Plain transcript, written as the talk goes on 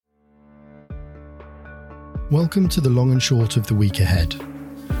Welcome to the long and short of the week ahead,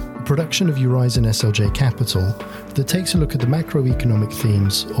 a production of Eurizon SLJ Capital that takes a look at the macroeconomic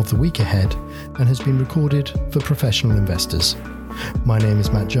themes of the week ahead and has been recorded for professional investors. My name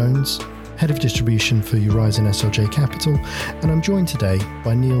is Matt Jones, Head of Distribution for Eurizon SLJ Capital, and I'm joined today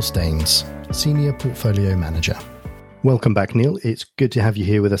by Neil Staines, Senior Portfolio Manager. Welcome back, Neil. It's good to have you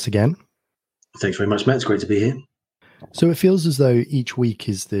here with us again. Thanks very much, Matt. It's great to be here. So it feels as though each week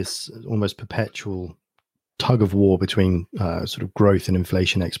is this almost perpetual tug of war between sort of growth and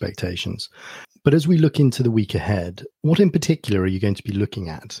inflation expectations. But as we look into the week ahead, what in particular are you going to be looking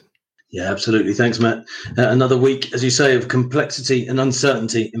at? Yeah, absolutely. Thanks, Matt. Another week, as you say, of complexity and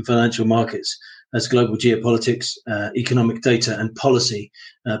uncertainty in financial markets as global geopolitics, economic data and policy,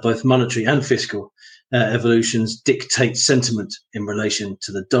 both monetary and fiscal evolutions dictate sentiment in relation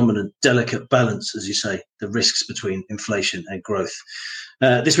to the dominant, delicate balance, as you say, the risks between inflation and growth.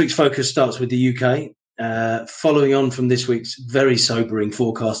 This week's focus starts with the UK. Following on from this week's very sobering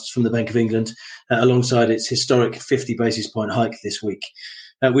forecasts from the Bank of England, alongside its historic 50 basis point hike this week.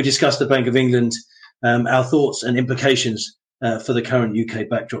 We discussed the Bank of England, our thoughts and implications for the current UK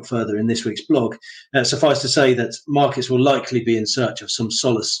backdrop further in this week's blog. Suffice to say that markets will likely be in search of some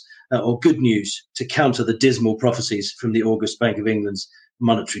solace or good news to counter the dismal prophecies from the August Bank of England's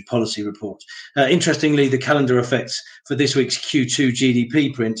monetary policy report. Interestingly, the calendar effects for this week's Q2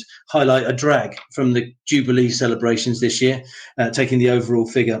 GDP print highlight a drag from the Jubilee celebrations this year, taking the overall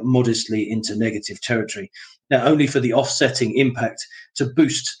figure modestly into negative territory, only for the offsetting impact to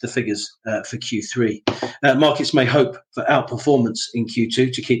boost the figures for Q3. Markets may hope for outperformance in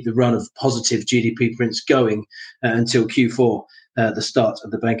Q2 to keep the run of positive GDP prints going until Q4, the start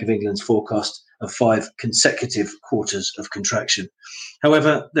of the Bank of England's forecast of 5 consecutive quarters of contraction.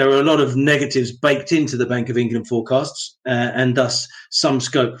 However, there are a lot of negatives baked into the Bank of England forecasts and thus some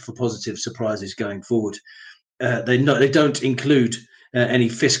scope for positive surprises going forward. They don't include any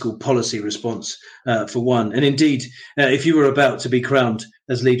fiscal policy response, for one. And indeed, if you were about to be crowned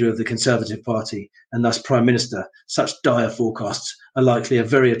as leader of the Conservative Party and thus Prime Minister, such dire forecasts are likely a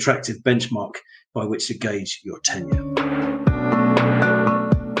very attractive benchmark by which to gauge your tenure.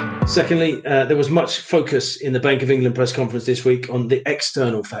 Secondly, there was much focus in the Bank of England press conference this week on the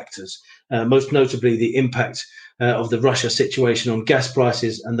external factors, most notably the impact of the Russia situation on gas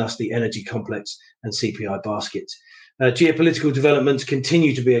prices and thus the energy complex and CPI basket. Geopolitical developments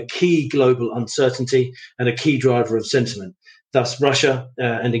continue to be a key global uncertainty and a key driver of sentiment. Thus, Russia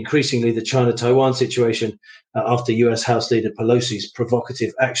and increasingly the China-Taiwan situation after US House Leader Pelosi's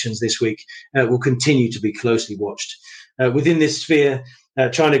provocative actions this week will continue to be closely watched. Within this sphere,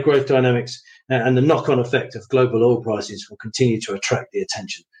 China growth dynamics and the knock-on effect of global oil prices will continue to attract the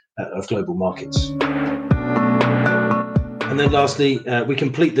attention of global markets. And then lastly, we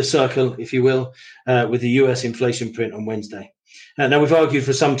complete the circle, if you will, with the US inflation print on Wednesday. Now, we've argued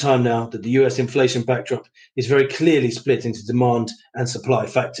for some time now that the US inflation backdrop is very clearly split into demand and supply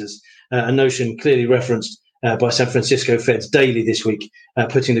factors, a notion clearly referenced by San Francisco Fed's daily this week,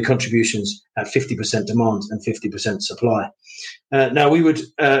 putting the contributions at 50% demand and 50% supply. Now, we would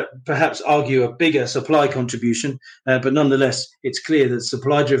perhaps argue a bigger supply contribution, but nonetheless, it's clear that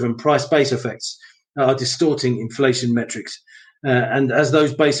supply-driven price base effects are distorting inflation metrics. And as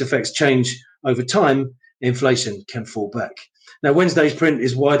those base effects change over time, inflation can fall back. Now, Wednesday's print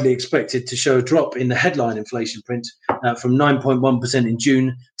is widely expected to show a drop in the headline inflation print from 9.1% in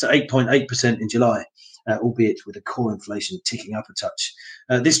June to 8.8% in July. Albeit with the core inflation ticking up a touch.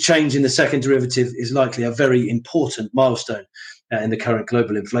 This change in the second derivative is likely a very important milestone in the current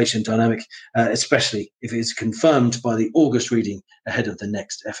global inflation dynamic, especially if it is confirmed by the August reading ahead of the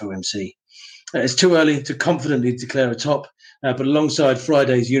next FOMC. It's too early to confidently declare a top, but alongside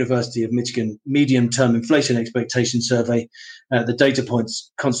Friday's University of Michigan medium-term inflation expectation survey, the data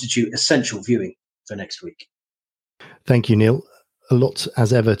points constitute essential viewing for next week. Thank you, Neil. A lot,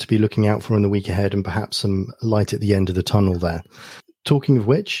 as ever, to be looking out for in the week ahead and perhaps some light at the end of the tunnel there. Talking of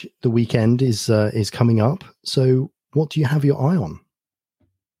which, the weekend is coming up. So what do you have your eye on?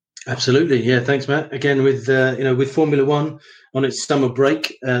 Absolutely. Yeah, thanks, Matt. Again, with Formula One on its summer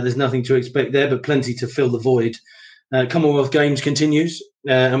break, there's nothing to expect there, but plenty to fill the void. Commonwealth Games continues,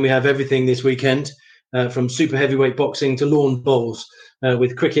 and we have everything this weekend, from super heavyweight boxing to lawn bowls,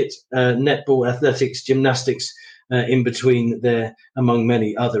 with cricket, netball, athletics, gymnastics, in between there, among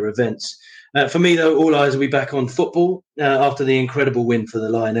many other events. For me, though, all eyes will be back on football after the incredible win for the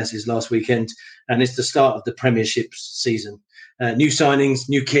Lionesses last weekend, and it's the start of the Premiership season. New signings,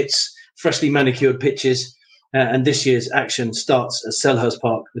 new kits, freshly manicured pitches, and this year's action starts at Selhurst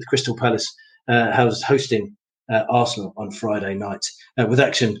Park with Crystal Palace hosting Arsenal on Friday night, with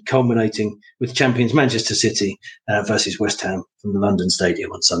action culminating with champions Manchester City versus West Ham from the London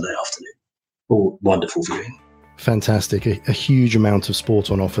Stadium on Sunday afternoon. All wonderful viewing. Fantastic. A huge amount of sport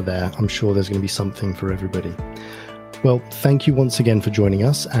on offer there. I'm sure there's going to be something for everybody. Well, thank you once again for joining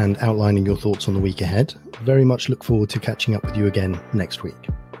us and outlining your thoughts on the week ahead. Very much look forward to catching up with you again next week.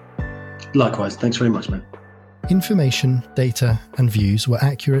 Likewise. Thanks very much, man. Information, data, and views were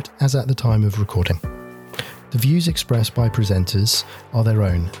accurate as at the time of recording. The views expressed by presenters are their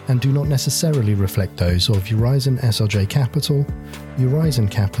own and do not necessarily reflect those of Eurizon SLJ Capital, Eurizon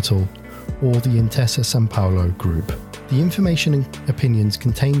Capital, or the Intesa Sanpaolo Group. The information and opinions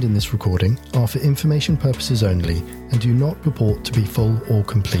contained in this recording are for information purposes only and do not purport to be full or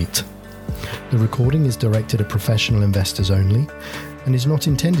complete. The recording is directed at professional investors only and is not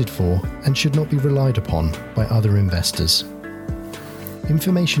intended for and should not be relied upon by other investors.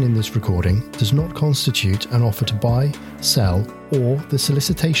 Information in this recording does not constitute an offer to buy, sell, or the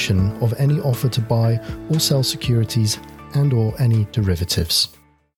solicitation of any offer to buy or sell securities and/or any derivatives.